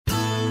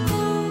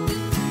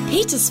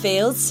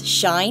Petersfield's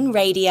Shine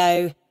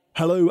Radio.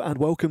 Hello and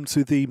welcome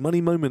to the Money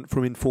Moment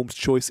from Informed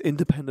Choice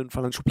Independent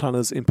Financial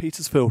Planners in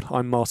Petersfield.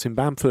 I'm Martin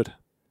Bamford.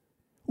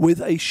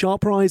 With a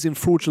sharp rise in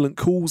fraudulent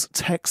calls,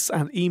 texts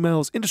and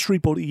emails, industry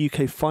body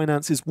UK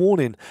Finance is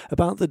warning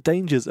about the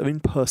dangers of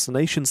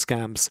impersonation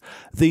scams.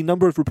 The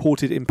number of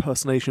reported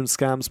impersonation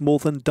scams more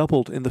than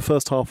doubled in the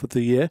first half of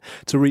the year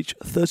to reach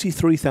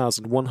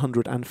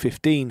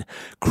 33,115.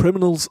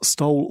 Criminals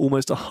stole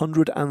almost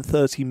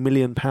 £130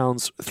 million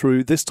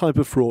through this type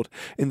of fraud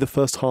in the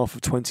first half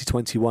of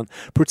 2021,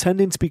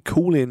 pretending to be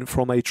calling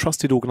from a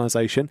trusted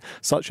organisation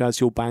such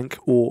as your bank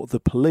or the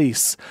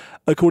police.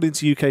 According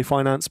to UK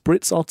Finance,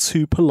 Brits are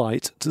too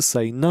polite to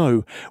say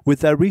no, with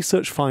their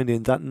research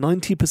finding that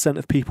 90%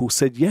 of people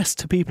said yes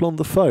to people on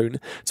the phone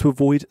to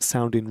avoid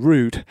sounding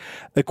rude.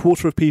 A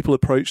quarter of people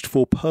approached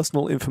for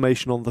personal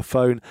information on the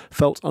phone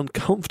felt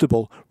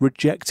uncomfortable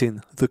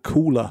rejecting the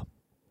caller.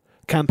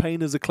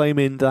 Campaigners are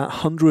claiming that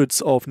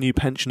hundreds of new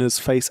pensioners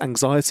face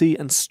anxiety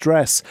and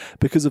stress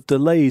because of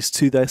delays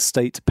to their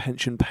state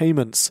pension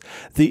payments.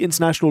 The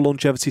International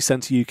Longevity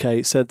Centre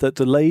UK said that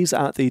delays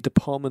at the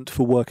Department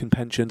for Work and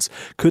Pensions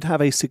could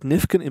have a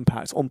significant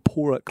impact on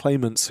poorer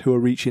claimants who are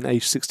reaching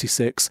age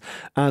 66,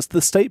 as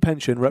the state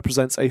pension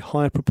represents a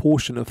higher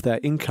proportion of their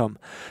income.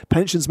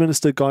 Pensions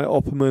Minister Guy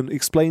Opperman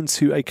explained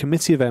to a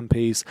committee of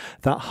MPs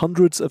that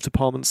hundreds of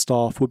department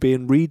staff were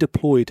being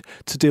redeployed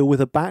to deal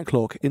with a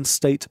backlog in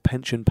state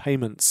pension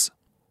payments.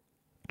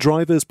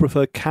 Drivers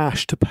prefer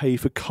cash to pay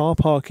for car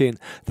parking.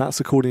 That's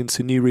according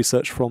to new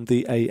research from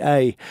the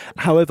AA.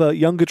 However,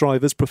 younger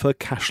drivers prefer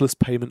cashless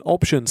payment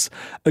options.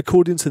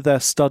 According to their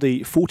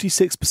study,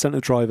 46%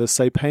 of drivers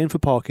say paying for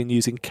parking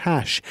using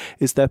cash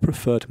is their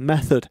preferred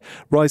method,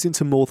 rising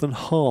to more than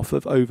half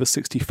of over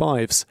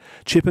 65s.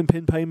 Chip and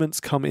PIN payments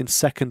come in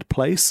second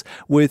place,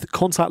 with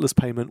contactless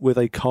payment with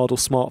a card or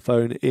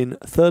smartphone in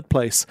third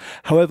place.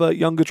 However,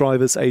 younger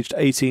drivers aged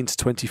 18 to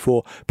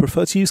 24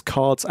 prefer to use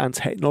cards and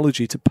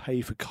technology to pay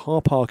for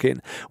car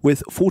parking,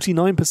 with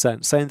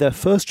 49% saying their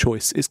first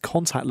choice is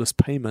contactless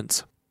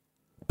payment.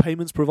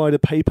 Payments provider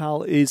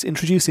PayPal is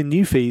introducing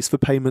new fees for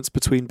payments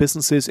between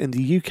businesses in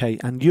the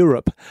UK and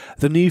Europe.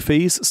 The new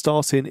fees,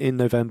 starting in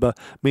November,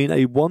 mean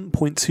a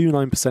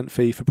 1.29%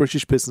 fee for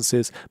British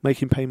businesses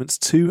making payments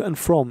to and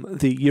from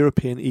the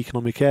European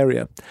Economic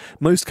Area.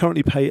 Most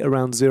currently pay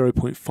around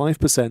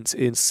 0.5%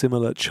 in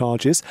similar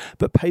charges,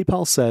 but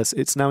PayPal says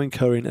it's now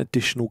incurring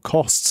additional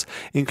costs,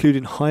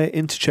 including higher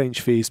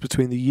interchange fees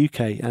between the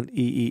UK and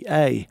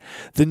EEA.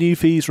 The new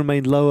fees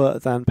remain lower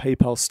than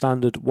PayPal's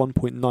standard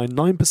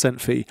 1.99%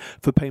 fee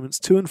for payments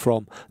to and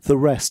from the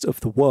rest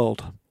of the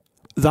world.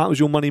 That was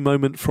your Money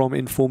Moment from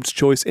Informed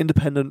Choice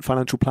Independent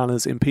Financial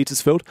Planners in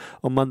Petersfield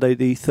on Monday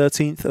the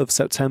 13th of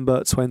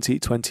September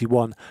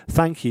 2021.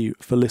 Thank you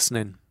for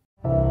listening.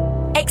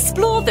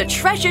 Explore the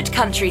treasured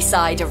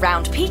countryside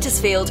around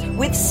Petersfield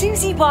with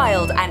Susie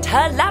Wild and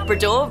her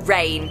Labrador,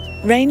 Rain.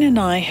 Rain and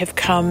I have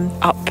come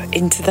up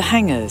into the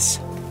hangars.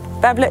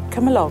 Bablet,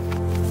 come along.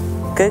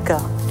 Good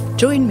girl.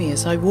 Join me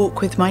as I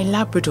walk with my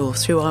Labrador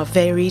through our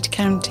varied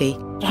county.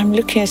 I'm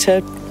looking at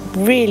a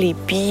really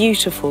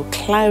beautiful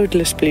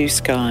cloudless blue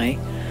sky.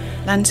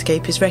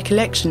 Landscape is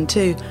recollection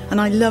too,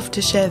 and I love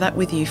to share that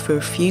with you for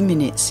a few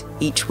minutes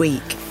each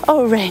week.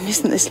 Oh, Rain,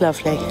 isn't this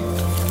lovely?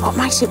 What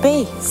might it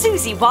be?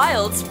 Susie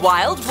Wild's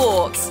Wild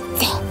Walks.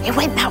 There, it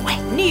went that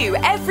way. New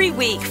every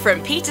week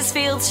from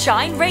Petersfield's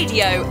Shine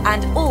Radio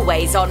and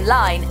always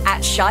online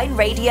at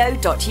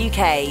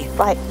shineradio.uk.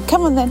 Right,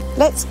 come on then,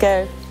 let's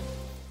go.